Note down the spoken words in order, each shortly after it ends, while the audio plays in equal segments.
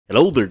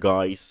Hello there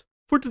guys!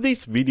 For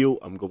today's video,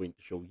 I'm going to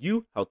show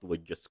you how to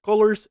adjust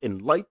colors and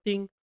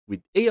lighting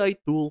with AI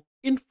tool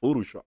in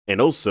Photoshop.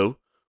 And also,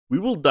 we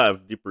will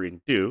dive deeper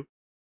into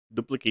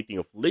duplicating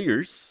of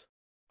layers,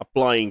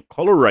 applying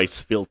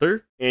colorize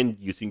filter, and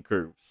using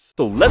curves.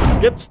 So let's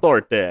get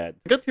started.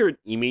 I got here an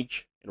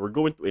image and we're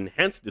going to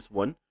enhance this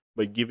one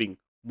by giving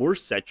more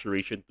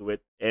saturation to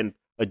it and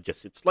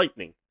adjust its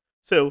lighting.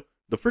 So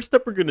the first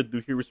step we're going to do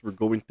here is we're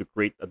going to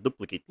create a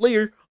duplicate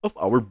layer of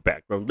our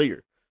background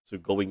layer. So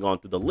going on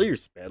to the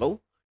layers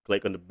panel,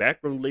 click on the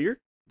background layer,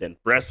 then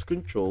press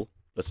Ctrl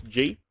plus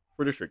J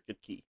for the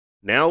shortcut key.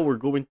 Now we're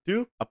going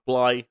to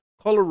apply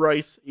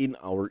colorize in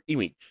our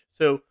image.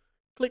 So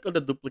click on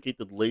the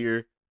duplicated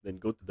layer, then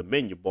go to the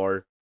menu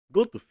bar,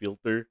 go to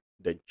filter,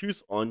 then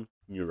choose on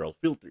neural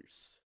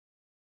filters.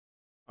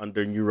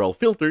 Under neural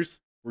filters,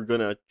 we're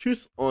gonna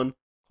choose on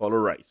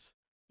colorize.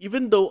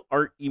 Even though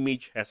our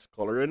image has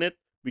color in it,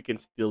 we can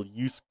still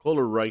use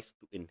colorize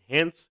to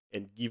enhance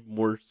and give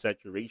more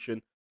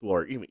saturation to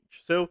our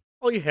image. So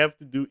all you have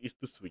to do is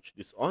to switch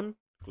this on,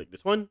 click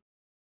this one,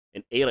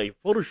 and AI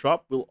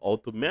Photoshop will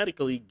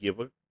automatically give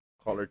a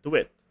color to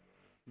it.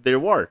 There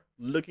you are,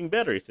 looking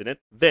better, isn't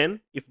it? Then,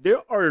 if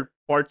there are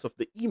parts of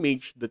the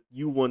image that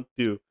you want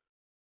to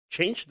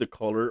change the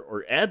color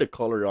or add a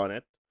color on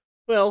it,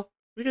 well,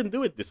 we can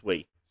do it this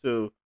way.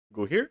 So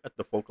go here at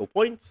the focal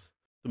points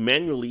to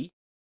manually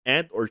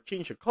add or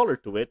change a color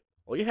to it.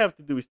 All you have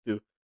to do is to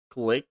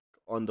click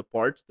on the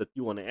parts that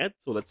you want to add.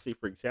 So let's say,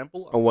 for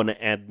example, I want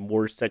to add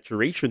more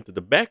saturation to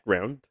the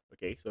background.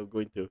 Okay, so I'm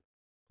going to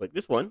click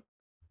this one.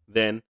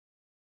 Then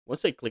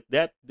once I click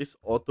that, this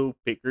auto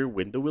picker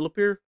window will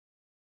appear.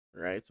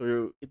 All right,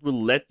 so it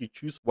will let you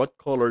choose what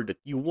color that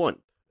you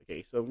want.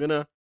 Okay, so I'm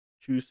gonna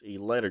choose a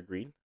lighter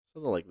green,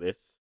 something like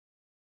this.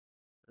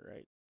 All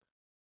right,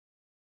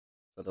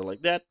 something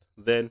like that.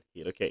 Then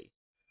hit OK.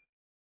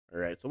 All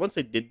right, so once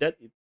I did that,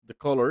 the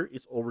color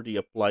is already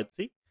applied.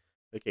 See?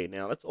 Okay,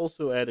 now let's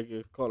also add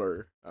a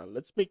color.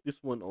 Let's make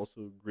this one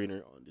also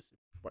greener on this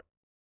part.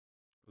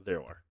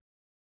 There we are.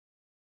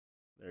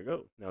 There you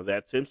go. Now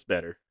that seems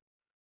better.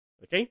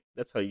 Okay,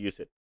 that's how you use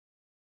it.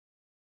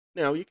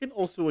 Now you can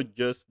also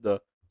adjust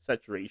the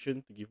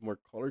saturation to give more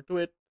color to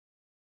it.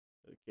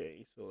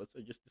 Okay, so let's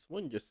adjust this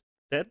one, just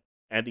that,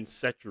 adding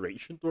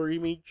saturation to our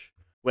image.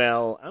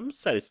 Well, I'm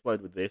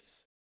satisfied with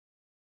this.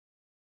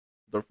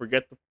 Don't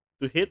forget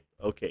to hit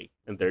OK,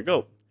 and there you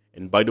go.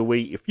 And by the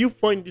way, if you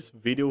find this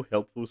video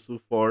helpful so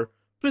far,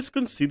 please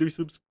consider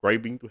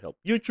subscribing to help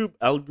YouTube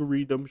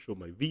algorithm show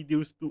my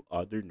videos to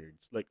other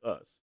nerds like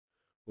us.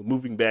 Well,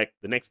 moving back,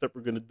 the next step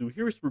we're going to do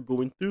here is we're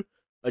going to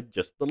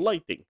adjust the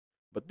lighting.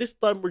 But this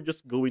time, we're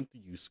just going to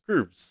use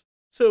curves.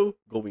 So,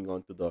 going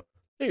on to the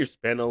layers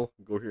panel,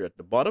 go here at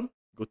the bottom,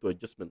 go to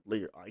adjustment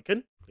layer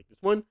icon, click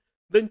this one,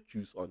 then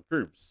choose on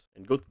curves.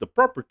 And go to the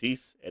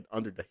properties, and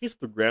under the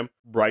histogram,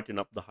 brighten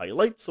up the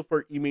highlights of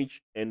our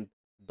image and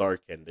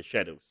darken the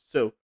shadows.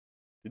 So,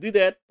 to do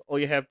that, all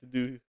you have to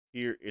do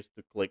here is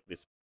to click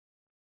this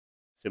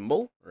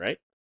symbol, right?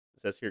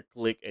 It says here,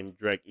 click and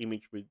drag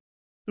image with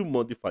to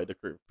modify the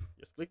curve.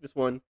 Just click this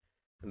one,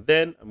 and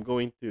then I'm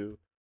going to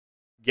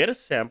get a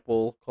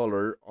sample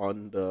color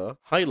on the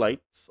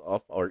highlights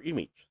of our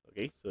image.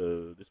 Okay,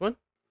 so this one,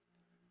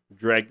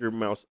 drag your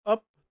mouse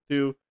up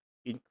to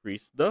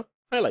increase the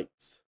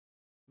highlights.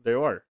 There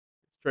you are.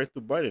 It's trying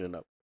to brighten it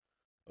up.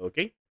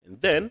 Okay,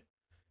 and then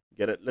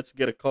let's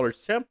get a color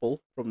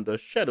sample from the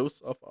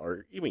shadows of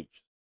our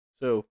image.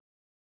 So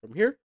from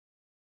here,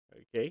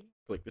 okay,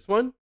 click this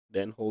one,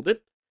 then hold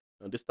it.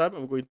 Now this time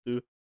I'm going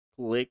to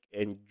click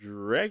and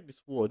drag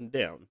this one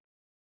down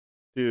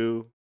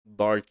to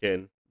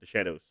darken the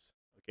shadows.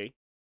 Okay,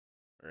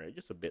 all right,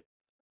 just a bit.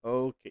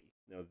 Okay,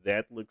 now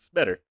that looks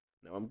better.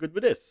 Now I'm good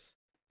with this.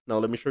 Now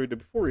let me show you the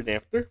before and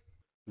after.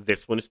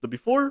 This one is the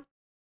before,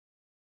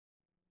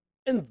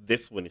 and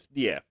this one is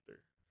the after.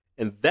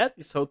 And that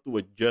is how to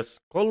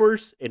adjust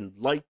colors and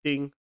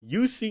lighting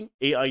using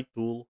AI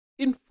tool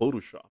in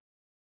Photoshop.